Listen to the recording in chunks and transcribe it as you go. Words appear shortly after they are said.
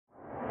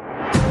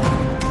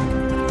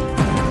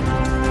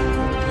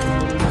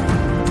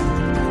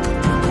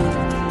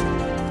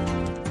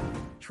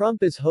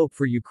Trump is hope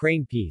for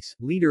Ukraine peace,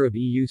 leader of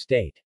EU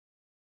state.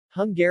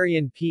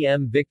 Hungarian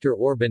PM Viktor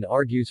Orban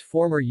argues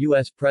former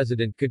U.S.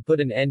 president could put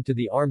an end to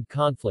the armed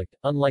conflict,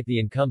 unlike the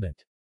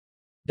incumbent.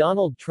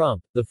 Donald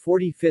Trump, the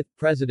 45th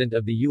president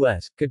of the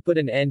U.S., could put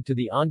an end to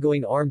the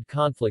ongoing armed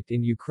conflict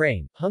in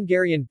Ukraine,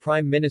 Hungarian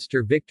Prime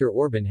Minister Viktor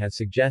Orban has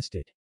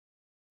suggested.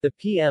 The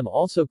PM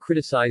also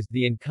criticized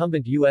the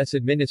incumbent U.S.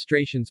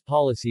 administration's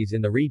policies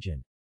in the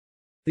region.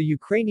 The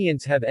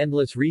Ukrainians have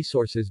endless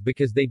resources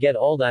because they get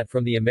all that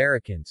from the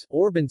Americans,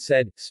 Orban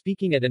said,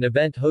 speaking at an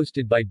event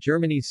hosted by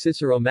Germany's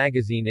Cicero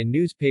magazine and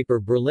newspaper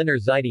Berliner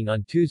Zeitung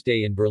on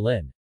Tuesday in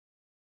Berlin.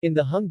 In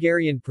the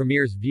Hungarian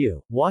premier's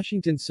view,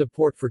 Washington's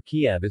support for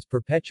Kiev is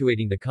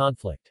perpetuating the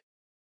conflict.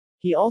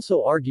 He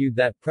also argued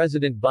that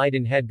President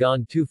Biden had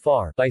gone too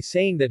far by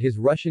saying that his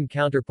Russian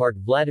counterpart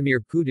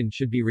Vladimir Putin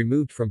should be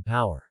removed from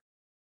power.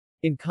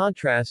 In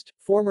contrast,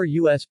 former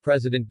U.S.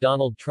 President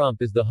Donald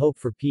Trump is the hope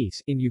for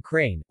peace in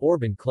Ukraine,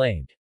 Orban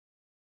claimed.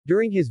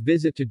 During his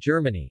visit to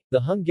Germany,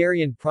 the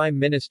Hungarian Prime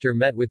Minister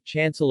met with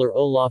Chancellor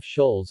Olaf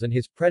Scholz and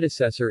his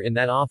predecessor in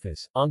that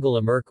office,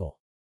 Angela Merkel.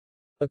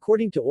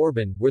 According to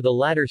Orban, were the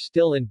latter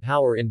still in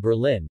power in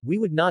Berlin, we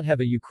would not have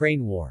a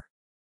Ukraine war.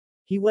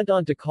 He went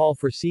on to call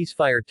for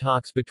ceasefire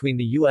talks between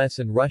the U.S.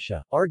 and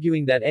Russia,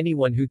 arguing that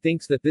anyone who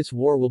thinks that this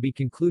war will be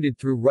concluded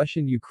through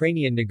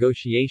Russian-Ukrainian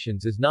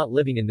negotiations is not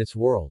living in this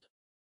world.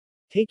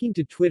 Taking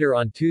to Twitter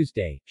on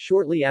Tuesday,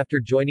 shortly after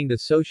joining the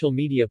social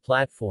media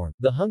platform,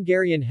 the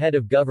Hungarian head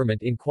of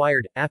government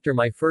inquired, after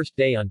my first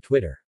day on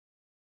Twitter.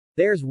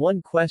 There's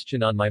one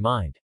question on my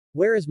mind.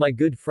 Where is my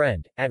good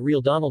friend,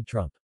 @Real Donald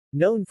Trump?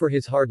 Known for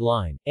his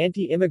hard-line,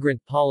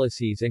 anti-immigrant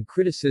policies and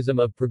criticism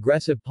of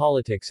progressive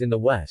politics in the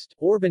West,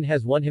 Orban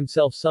has won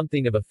himself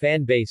something of a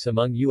fan base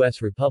among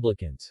U.S.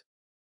 Republicans.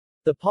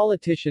 The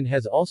politician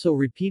has also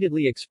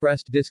repeatedly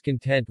expressed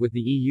discontent with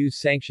the EU's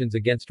sanctions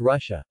against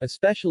Russia,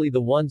 especially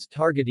the ones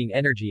targeting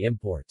energy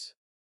imports.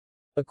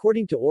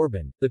 According to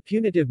Orban, the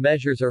punitive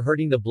measures are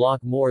hurting the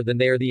bloc more than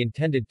they are the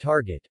intended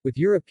target, with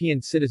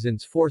European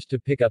citizens forced to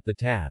pick up the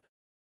tab.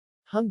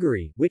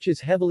 Hungary, which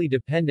is heavily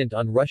dependent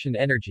on Russian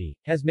energy,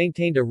 has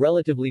maintained a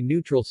relatively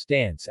neutral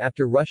stance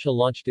after Russia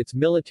launched its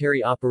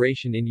military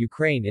operation in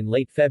Ukraine in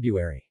late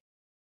February.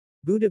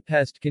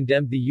 Budapest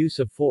condemned the use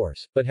of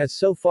force, but has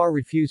so far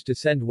refused to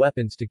send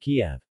weapons to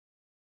Kiev.